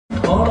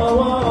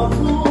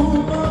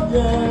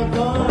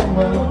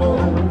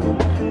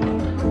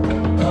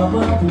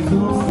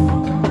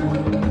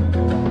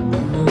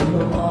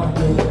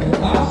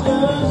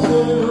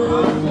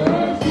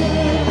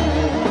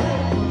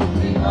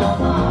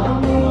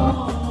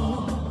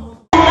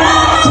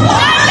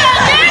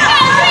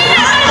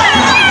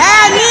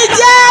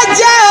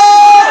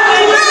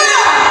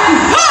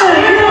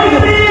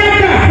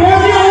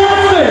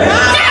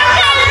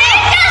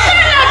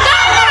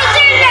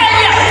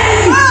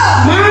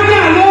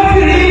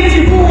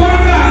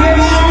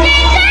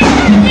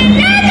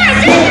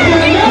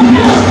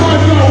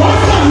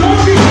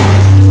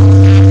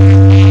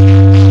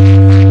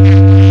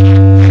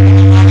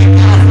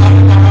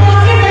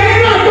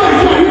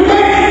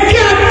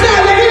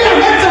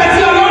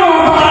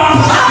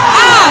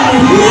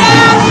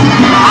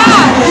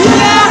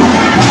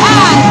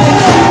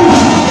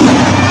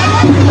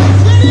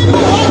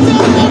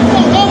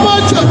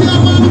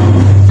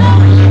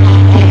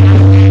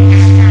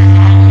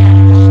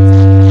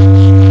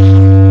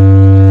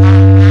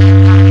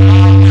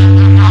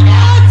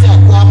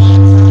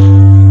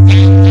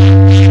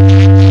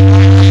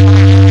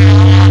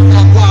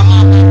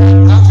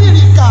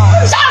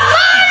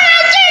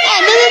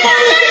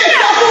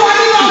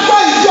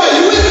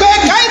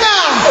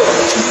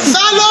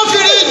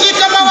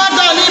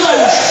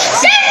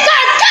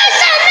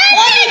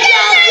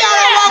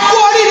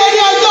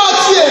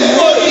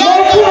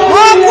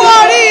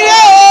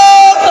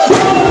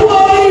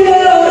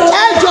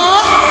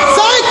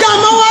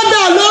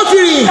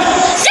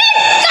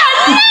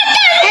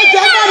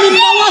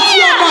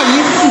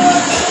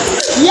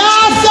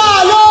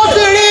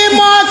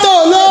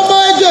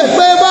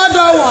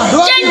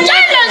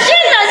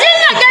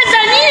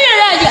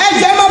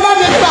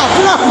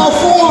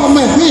fún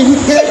ọmọ mi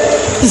wípé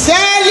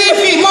ìṣẹ́lí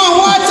fìmọ̀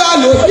wọ́n ta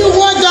lòdì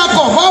wọ́n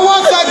jakọ̀ bá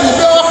wọ́n ta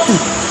dìde ọkùn.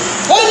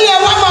 Ó ní ẹ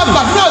wá máa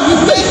gbàdúrà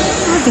wípé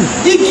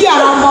igi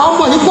àràmà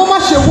ọmọ yìí kó má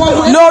ṣe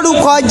wọlé.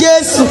 Lórúkọ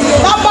Jésù.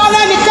 Bàbá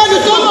lẹ́nikẹ́ni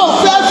tó lò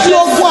fẹ́ fi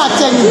ogun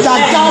àtẹ̀yìnjà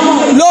já wọn.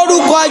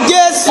 Lórúkọ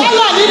Jésù.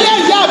 Yálà nílé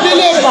ìyá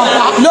àbílé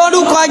bàbá.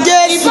 Lórúkọ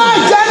Jésù. Ìbá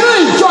ìjẹ́nu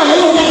ìjọ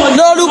yìí.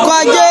 Lórúkọ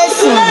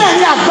Jésù.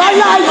 Bẹ́ẹ̀ni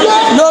àgbáyé ayé.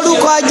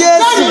 Lórúkọ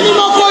Jésù. Bẹ́ẹ̀ni ni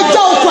mo kó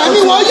jẹ́ okùn ẹ̀mí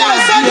wọn yá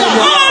ìsọ́jà.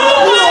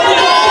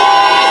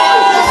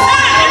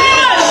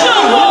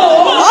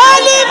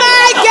 Holy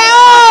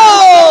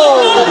Micheal.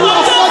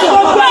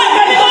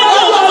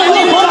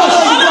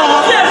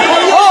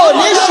 Ò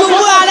ní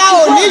ṣubú ara,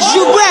 ò ní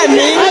ṣubú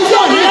ẹ̀mí.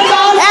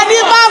 Ẹni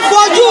bá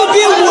fojú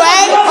bí wù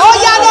ẹ́, ó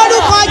yá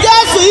lórúkọ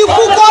Jésù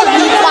ikú kò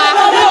ní pa.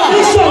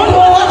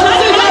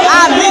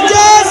 Àmín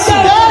Jésù.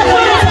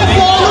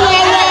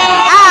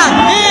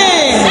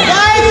 Àmín.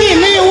 Báyìí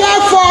ni wọ́n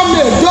fọ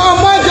mẹ́jọ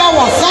mọ́jọ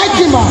wọ̀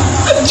sájìmọ̀.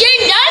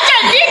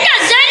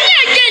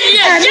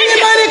 Ẹ̀mí ní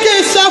bá ní kí n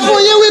sọ fún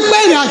yín wípé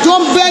ìrìnàjò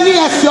ń bẹ ní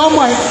ẹsẹ̀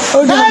ọmọ ẹ̀.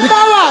 Ẹ bá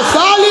wà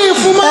sálí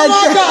fún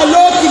mọ́mọ́dà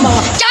lókì mà.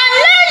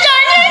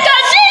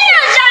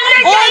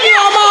 Ó ní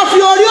ọmọ fi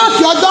orí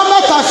òkè ọjọ́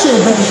mẹ́ta ṣe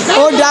ìbẹ̀rẹ̀.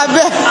 Ó dà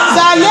bẹ́ẹ̀.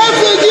 Sàlẹ̀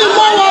fi jí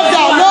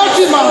mọ́mọ́dà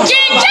lókì mà.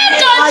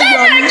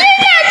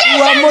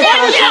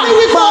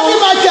 Wípé ọdún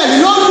máa jẹ̀lì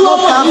ló ń lu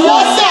ọmọ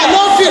ìlọ́sẹ̀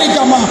ló ń fi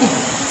ìjọba.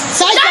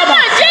 Sájọba.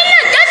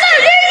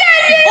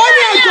 Ó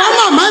ní ẹ̀jọ̀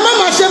màmá ẹ má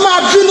máa ṣe máa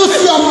bínú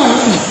sí ọmọ ẹ̀.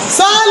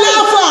 Sálẹ̀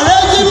fún ààrẹ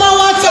jí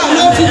mọ́wátà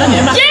lókì mà.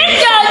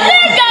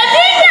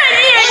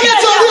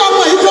 Nítorí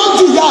ọmọ yìí ló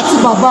jù ìyá àti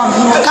bàbá mi.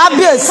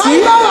 Kábíyèsí.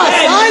 Sáyíkàmà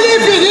sáyí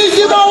fìdí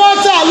jí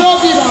mọ́wátà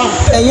lókì mà.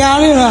 Ẹ̀yin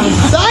aríran.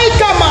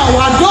 Sáyíkàmà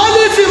wà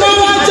dọ́lí fi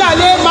mọ́wátà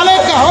lé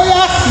Màlẹ́kà ó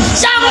yá.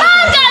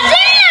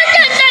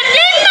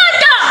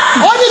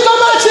 Ó ní tó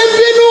máa ṣe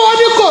bínú ó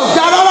ní kò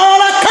dára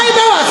rárá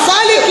káyíbáwà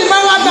sálí kí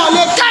mọ́wátà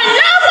lé.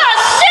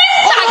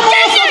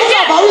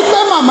 Bàbá wípé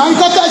màmá ń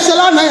tọ́tẹ́ ṣe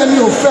lánàá yẹn mi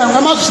ò fẹ́ ẹ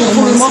má ṣe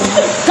fún mi mọ́.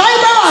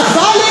 Káyíbáwà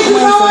sálí kí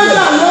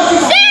mọ́wátà lókì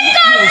mà.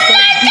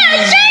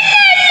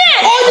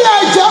 Ó ní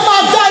ẹ̀jẹ̀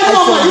máa dá inú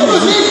ọmọ yìí kù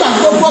ní ìgbà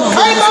gbogbo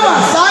káyíbáwà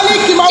sálí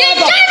kí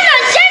mọ́wátà.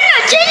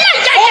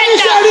 Ó ní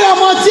ṣe rí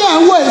ọmọ tí ẹ̀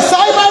ń wo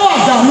ìsáyíbáwà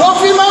dà ló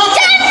fi mọ́.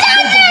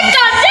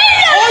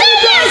 Ó ní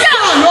bẹ́ẹ̀ sà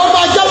ló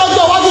máa jẹ́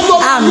lọ́jọ́ iwájú tó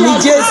fi Àmín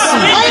Jésù.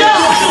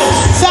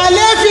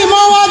 Sàlẹ̀ fi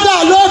mọ́wátà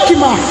lókì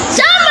mà.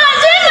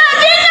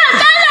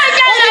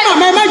 Ó ní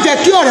màmá ẹ má jẹ́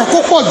kí ọ̀rẹ́ kó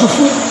pọ̀ jù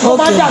fún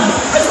ọba dàgbà.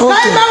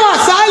 Káyíbáwà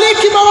sálí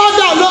kí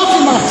mọ́wátà lókì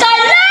mà.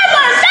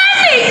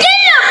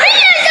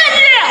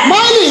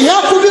 Máìlì ìyá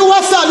kú bí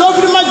wọ́sà ló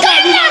fi máa jà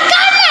ní. 1,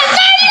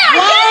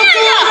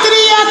 2,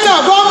 3 yàtọ̀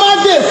bọ́ máa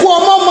dé kú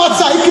ọmọ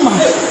mọ́tà ìkìmà.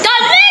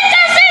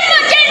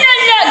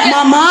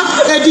 Màmá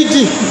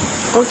Edidi.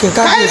 Ok,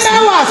 kábíyèsí.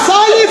 Káyíbáwà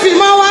sálí fi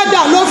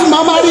mọ́wátà ló fi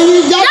máa rí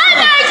yín já.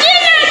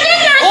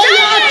 Ó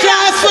yá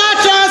transfer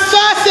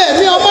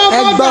sèmi ọmọ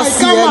mọ́tà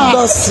ìkàmà.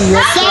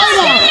 Sáyà.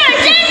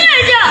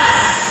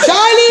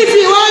 Sálí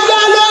fi wá gbá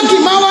lókì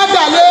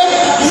mọ́wátà lé.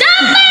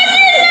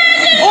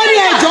 Ó ní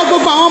ẹ̀jọ̀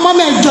gbogbo àwọn ọmọ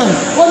mẹ́jọ.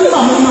 Ó ní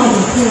màmá máa wò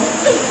fún ọ.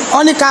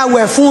 Wọ́n ní ká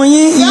wẹ̀ fún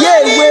yín. Ìyé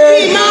ìwé. Sálí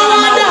fi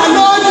mọ́wátà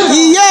lójú.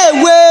 Ìyé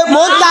ìwé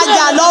mò ń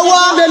tajà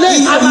lọ́wọ́.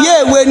 Ìyé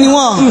ìwé ni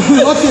wọ́n.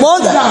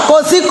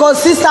 Kò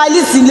sí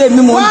stylist ilé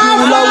mi mò ń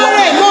dúró lọ́wọ́.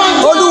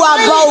 Olúwa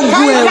bá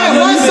ogun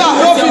ẹ̀rù mi.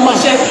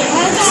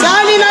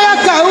 Sálí náà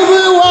kà ń wí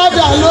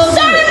wọ́dà lójú.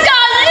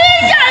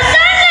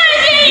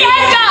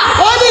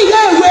 Ó ní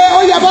ìyá ìwé ó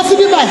yẹ bọ́ sí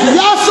bíbá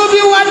ìyá sóbí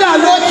wọ́dà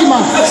lójú mà.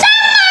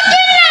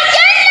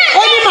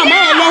 Ó ní màmá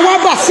ẹ̀ lọ wá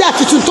bà sí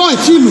àtútù tán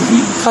ìtì ìlú.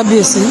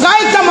 Kábíyèsí.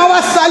 Káyíkàmà wá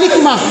sálí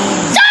kìmà.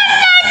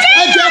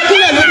 Ẹjọ́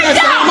kúlẹ̀ lórí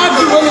ẹsẹ̀ wọn má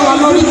dúró ní wa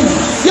lórí.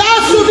 Yá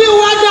sóbí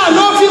wọ́dà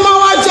ló fi máa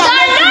wá jà.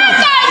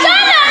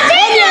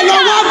 Ó ní ẹ̀ lọ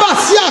wá bà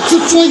sí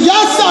àtútù ìyá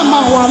sàmà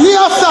wà ní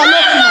ọ̀sà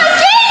lókùn.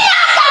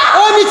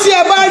 Ó ní tí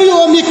ẹ bá rí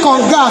omi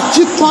kànga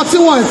tí kan tí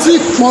wọ́n ti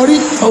pọ́n rí.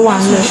 Ó wà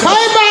nílẹ̀.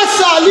 Káyíbá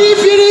sàlí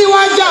fírí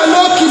wájà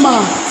lókìmà.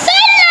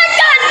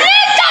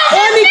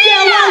 Ó ní kí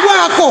ẹ wá wá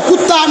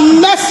àkókúta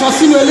mẹ́sàn-án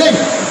sínú eléyìí.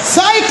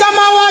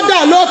 Sáyíkàmà wá dà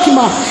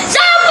lókìmà.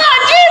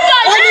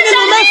 Ó ní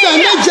nínú mẹ́sàn-án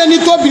méje ni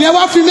tóbìnrin ẹ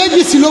wá fi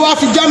méjì sí ló wá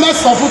fi jẹ́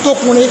mẹ́sàn-án fún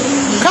tókùnrin.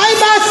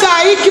 Káyíbá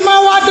sàyíkìmà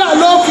wá dà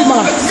lókìmà.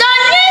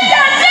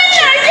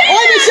 Ó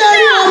ní ṣe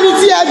rí omi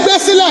tí ẹ gbé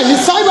sílẹ̀ yìí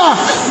sábà.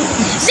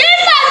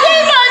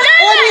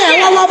 Ó ní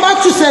ẹ̀rọ wa bá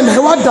tù sẹ́lẹ̀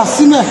wá dà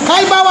sínú ẹ̀.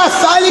 Káyíbá wá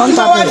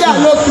sáyíkìmà wá dà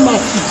lókìmà.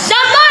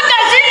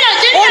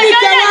 Ó ní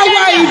kẹ́ wá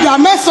wá ìdá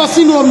mẹ́sàn-án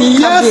sínú omi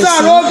yẹn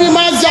sàrò bí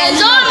máa jà.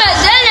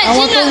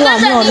 Àwọn tó wà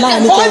ní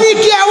online. Ó ní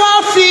kí ẹ wá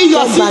fi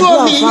iyọ̀ sínú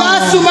omi ìyá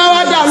súnmọ́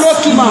wá dà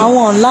lókìmà.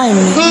 Àwọn online ni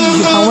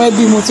àwọn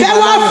ẹbí mo ti Kẹ́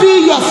wá fi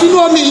iyọ̀ sínú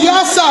omi ìyá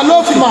sà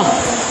lókìmà.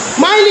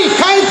 Máìlì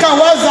káyíkà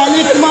wá zà ní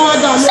kí máa wá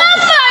dà lókìmà.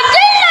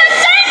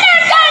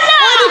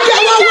 Ó ní kí ẹ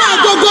wá wá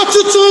agogo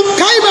tuntun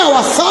káyíbà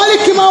wá sáré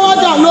kí máa wá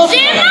dà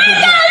lókìmà.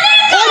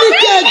 Ó ní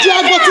kí ẹ ju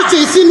ago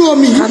tuntun sínú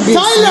omi yìí.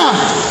 Táyà.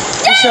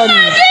 Iṣẹ́ ni.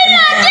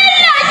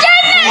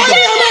 Ó ní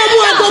ẹ máa mú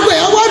agogo ẹ̀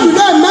wọ́ọ̀dù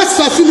náà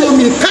mẹ́sàn-án sínú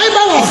omi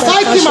káyíbà wá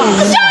sáré kí máa.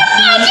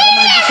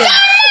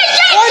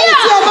 Ó ní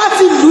tí o bá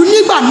ti lù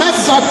nígbà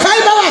mẹ́sàn-án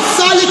káyọ̀ wà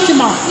sálí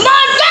kìmà.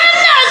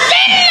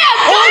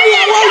 ó ní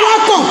ẹwọ́ wá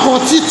kọ̀ọ̀kan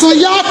titun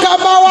yá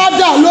kábáwá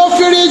dà ló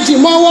fíríjì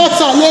mọ́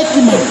wọ́tà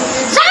lẹ́kìmọ̀.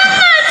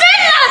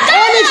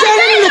 ó ní ṣe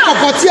rí nínú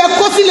kọ̀ọ̀kan tí ẹ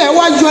kó sílẹ̀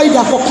wá yọ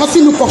ìdà kọ̀ọ̀kan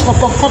sínú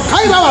kọ̀ọ̀kan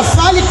káyọ̀ wà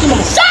sálí kìmọ̀.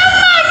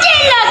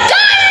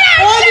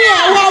 ó ní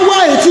ẹwọ́ wá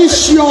ètí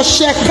ṣe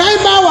ọ̀ṣẹ̀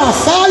káyọ̀ wà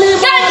sálí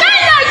mọ́.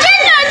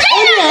 ó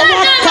ní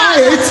ẹwọ́ ká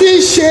ètí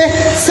ṣe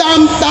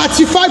psalm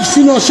 35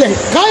 sínú ọ̀ṣẹ̀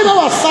káyọ̀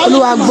wà sálí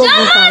mọ́. olúwa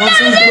gbógun tàwọn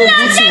tí ń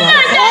gbógun tì wá.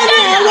 ó ní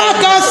ẹwọ́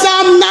ká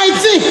psalm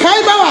 19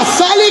 káyọ̀ wà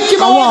sálí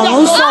kìmọ̀. àwọn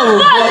ọ̀run sọ̀rọ̀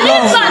ògo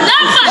ọlọ́run.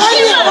 ó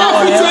ní ẹwọ́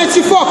fi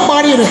 24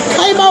 parí rẹ̀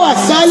káyọ̀ wà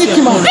sálí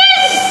kìmọ̀.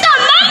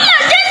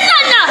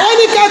 ó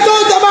ní ká tó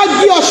ń dábàá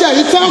gbé ọ̀ṣẹ̀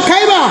yìí tán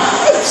káyọ̀.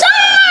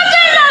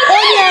 ó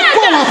ní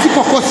ẹ̀kọ́ àti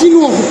kọ̀kọ̀ sínú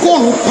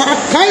òkùnkùn pa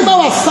káyọ̀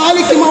wà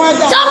sálí kìmọ̀ wá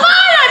dà.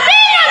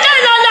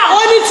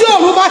 ó ní tí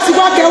òun bá ti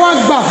wá kẹ́ wá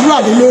gbàdúrà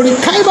lé lórí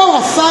káyọ̀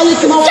wà sálí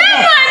kìmọ̀ wá dà.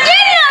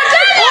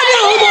 ó ní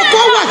àwọn ọmọ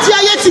kan wà tí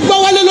ayé ti gbọ́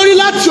wọlé lórí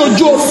láti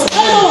òjò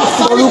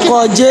orúkọ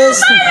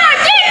jésù.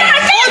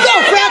 ó dọ̀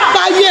fẹ́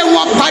payé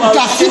wọn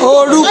padà sí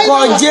orúkọ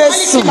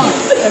jésù.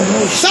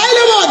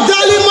 sáyẹ́lẹ́mọ̀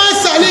dálímọ̀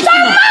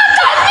sálíkìmọ̀.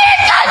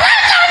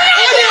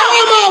 ó ní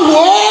àwọn máa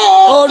wò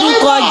ó.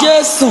 orúkọ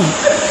jésù.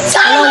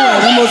 ọlọ́run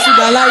ẹ̀rí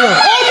Motundalayo.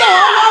 ó ní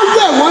àwọn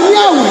wẹ̀ wọ́n ní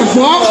àwẹ̀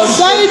gbọ́n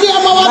sáyẹ́dé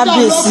ọmọ wa dà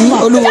kábíyèsí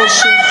lọ́kùnrin. olúwo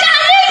ṣe.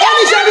 ó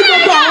ní ṣe ní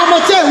gbogbo àwọn ọmọ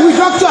tẹ́ ìwé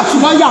dókítà tí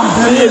wọ́n yà ń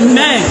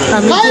bẹ̀rẹ̀.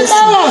 àmì jésù.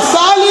 káyọ̀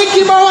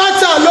sálíkìmọ̀ wá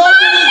tà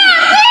lóbìnrin.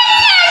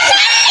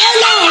 ó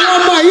láwọn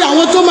ọmọ yìí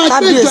àwọn tó máa gbé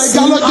ìjọ kábíyèsí.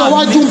 ìjà lọ́jọ́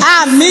iwájú.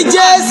 àmì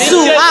jésù.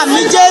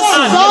 àmì jésù.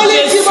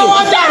 sálíkìmọ̀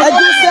wá dà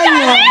ẹjú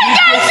sẹ́yìn o.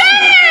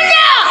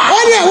 ó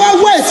ní ẹ̀wọ́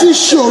wẹ̀ tí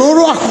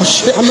ṣòróró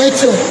àkànṣe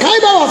àmẹ́tì ọ̀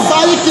káyọ̀ wà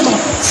sálíkìmọ̀.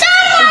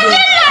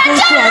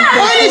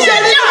 ó ní ṣe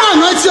nínú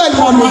àmẹ́tì ọ̀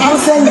ìmọ̀mọ́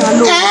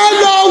ẹ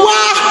lọ wá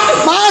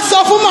máa sọ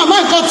fún màmá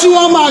nǹkan tí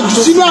wọ́n máa jù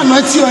sínú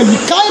àmẹ́tì ọ̀ yìí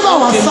káyọ̀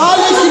wà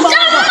sálíkìmọ̀.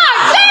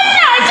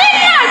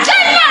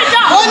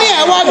 ó ní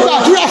ẹ̀wọ́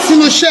gbàdúrà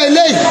sínú iṣẹ́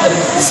eléyìí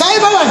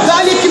sáyẹ́bà wà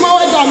sálíkìmọ̀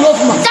wà dà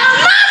lófùmọ̀.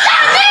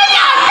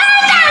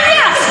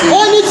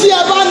 ó ní tí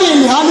ẹ bá ní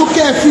ìlànà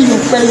kẹfì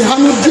ìpẹ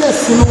ìhànú díẹ̀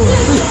sínú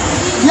rẹ̀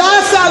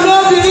yáṣà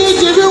lóbìnrin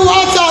jìbí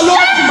wọ́n ta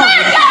lókùnmọ̀.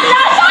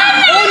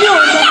 ó ní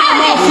òun lọ́kọ̀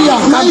máa fi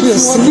àkáìtì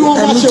wọn bí wọ́n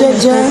bá ṣe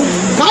wọ́n.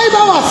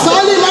 káyọ̀ wà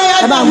sálí máyà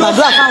ẹ bá ń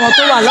gbàdúrà fáwọn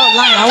tó wà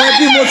lọ́ọ̀láìn àwọn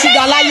ẹbí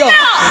Motundalayo.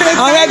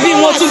 àwọn ẹbí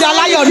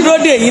Motundalayo dúró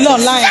dè yín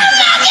lọ́ọ̀láìn.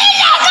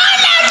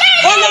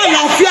 ó lọ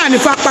àlàáfíà ní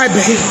pápá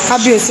ibẹ̀ yìí.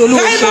 kábíyèsí olúwo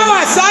ṣe. káyọ̀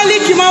wà sálí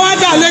kí máa wá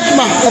dà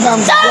lẹ́kùnmọ̀. ẹ bá ń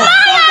gbàdúrà.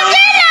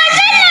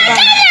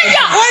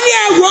 ó ní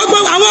ẹ̀wọ̀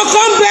ọgbọ́n àwọn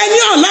kan ń bẹ ní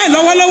ọ̀láìn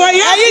lọ́wọ́lọ́wọ́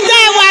yẹn. ẹ̀yin tẹ́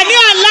ẹ wà ní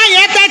ọ̀láìn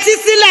ẹ tẹ́tí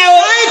sílẹ̀ o.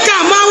 láìka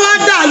máa wá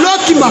dà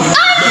lókìmọ̀.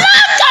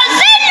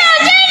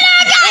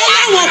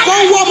 àwọn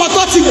kan wọ ọmọ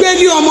tó ti gbé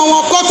ní ọmọ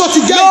wọn kọ́ tó ti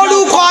jẹ́ ìyá.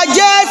 lórúkọ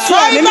jésù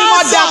ẹ̀mí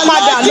mímọ́ dá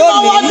padà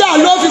lónìí.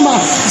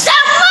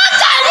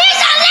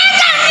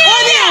 ó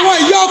ní àwọn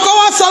ìyá ọkọ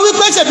wá sọ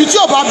wípé ṣèbí tí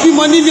ò bá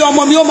bímọ nílé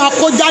ọmọ mi ó máa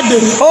kó jáde.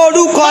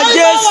 orúkọ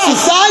jésù.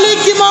 sálí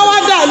kí máa wá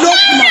dà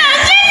lókìmọ̀.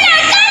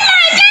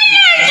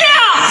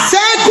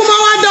 sẹ́kù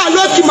máa wá dà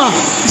lókìmọ̀.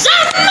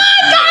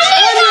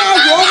 ó ní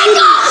ẹ̀wọ̀ ó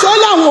ní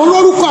sọ́lá àwọn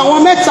olórúkọ àwọn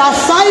mẹ́ta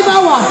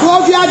sáíbáwà tó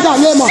bí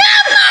àdàlẹ́mọ̀.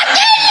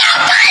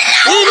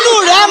 inú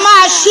rẹ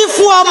máa ṣí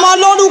fún ọmọ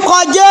lórúkọ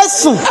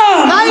jésù.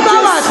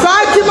 sáíbáwà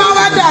sáíkì máa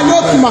wá dà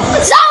lókìmọ̀.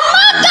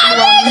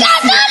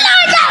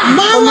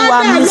 olúwa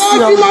mí sí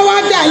ọ.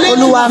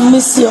 olúwa mí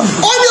sí ọ.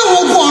 ó ní òun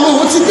ogun ọ̀run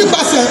òun ti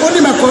pípasẹ̀ ó ní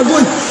mẹ́kọ̀ọ́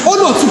ọdún yìí ó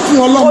lóun ti fún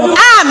ọ lọ́mọ.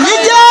 àmì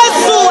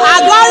jésù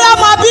àgọ́rọ́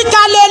ọmọ bí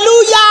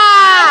kàlélúyà.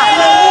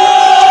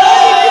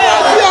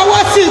 fi ọwọ́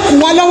sí ikùn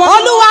wọn lọ́wọ́.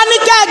 olúwa ní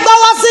kẹ́ ẹ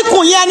gbọ́wọ́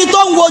síkùn yẹn ẹni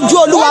tó ń wojú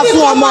olúwa fún ó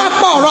ní ọmọ. máa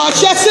pa ọ̀rọ̀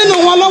àṣẹ sínú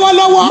wọn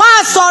lọ́wọ́lọ́wọ́.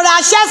 máa sọ̀rọ̀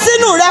àṣẹ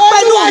sínú rẹ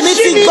pẹ̀lú mi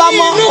ti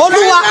gbọmọ.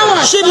 olúwa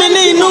ṣí mi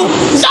ní inú.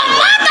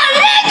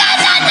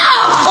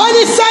 ó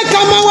ní sẹ́ka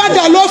máa wá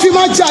dà ló fi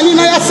máa jà ní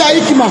náírà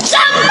sáyíkì mà.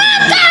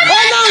 ó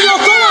láwọn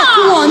kan wà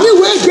fún wọn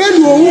níwèé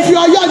ìgbélu òun fi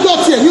ọyájọ́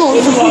tiẹ̀ ní òun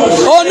fi fún un.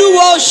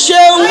 olúwo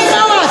ṣeun.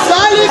 sáwà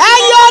sáyíkì.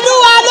 ẹ̀yin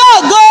olúwa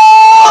lógo.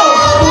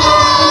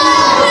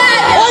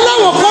 ó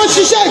láwọn kan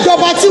ṣiṣẹ́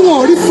ìjọba tí wọn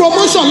ò rí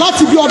promotion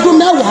láti bí ọdún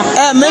mẹ́wàá.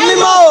 ẹ̀mí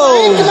mímọ́ o.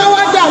 sáyíkì máa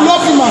wá dà ló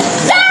fi mà.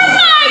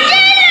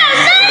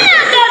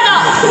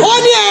 ó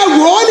ní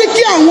ẹ̀wò ó ní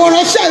kí àwọn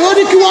ọ̀ránṣẹ́ yìí ó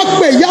ní kí wọ́n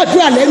pè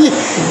yàdúrà lẹ́yìn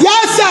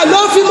yásà ló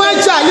fi máa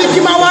jà ní kí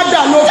máa wá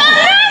dà ló fi.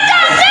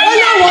 ó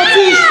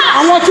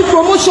láwọn tí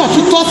promotion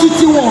ti tọ́ sí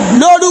tiwọn.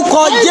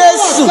 lórúkọ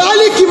jésù.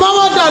 sálíkì máa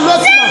wá dà ló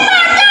fi.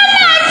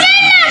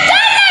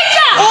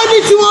 ó ní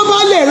tí wọ́n bá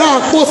lè ra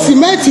àpò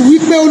sìmẹ́ǹtì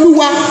wípé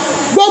olúwa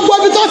gbogbo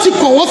ibi tó ti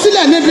kàn wọ́n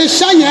sílẹ̀ níbi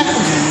iṣẹ́ yẹn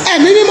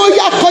ẹ̀mí mímọ́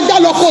yá kọjá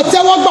lọ kó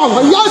tẹ́wọ́ gbà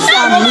wọ́n yọ sí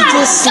àwọn. àmì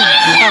jésù.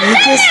 àmì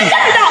jésù.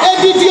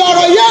 èdìdì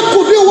ọ̀rọ̀ yẹn kù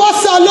bí wọ́n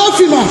sá ló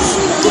fi mà.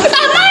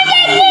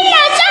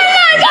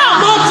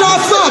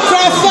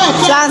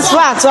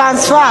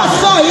 transfer.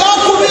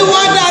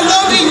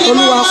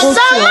 olúwa kò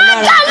sí ọ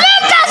lára.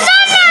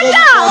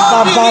 lórúkọ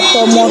bàbá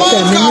tọmọ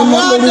tẹ̀mí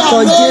mímọ́ lórúkọ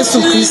jésù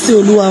kristi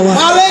olúwa wa.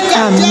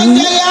 àmín.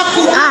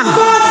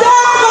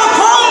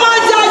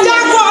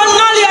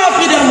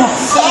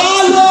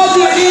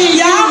 Sálóbìnrin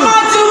yìí.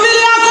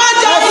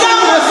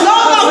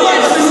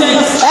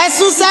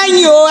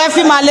 ẹ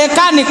fi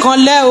màlẹ́ká nìkan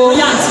lẹ́ o.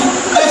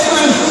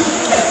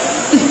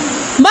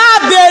 Má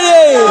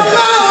béèrè.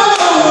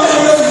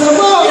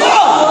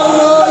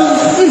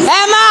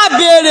 Ẹ má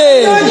béèrè.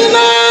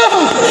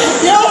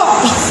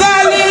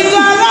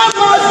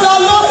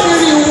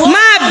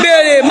 Má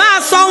béèrè, má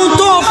sọ ohun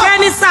tó o fẹ́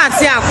ní sáà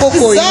tí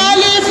àkókò yìí.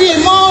 Sẹ́lí fi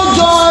mọ́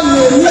jọ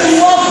lèmi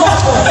wọ́n pọ̀.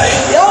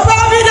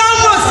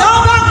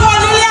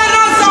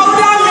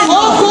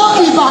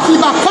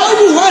 Ìbà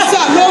kọ́rù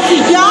wọ́sà ló fi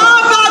dí.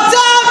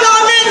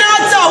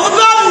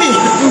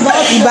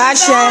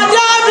 Ìbáṣẹ.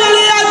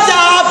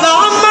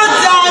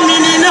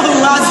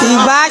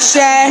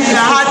 Ìbáṣẹ.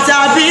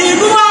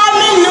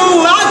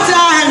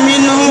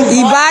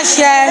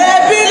 Ìbáṣẹ.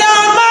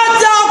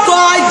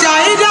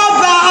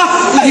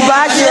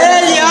 Ìbáṣẹ.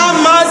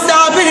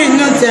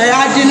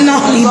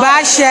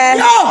 Ìbáṣẹ.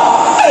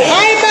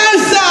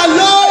 Àìmọ̀sà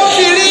ló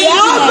fi rí.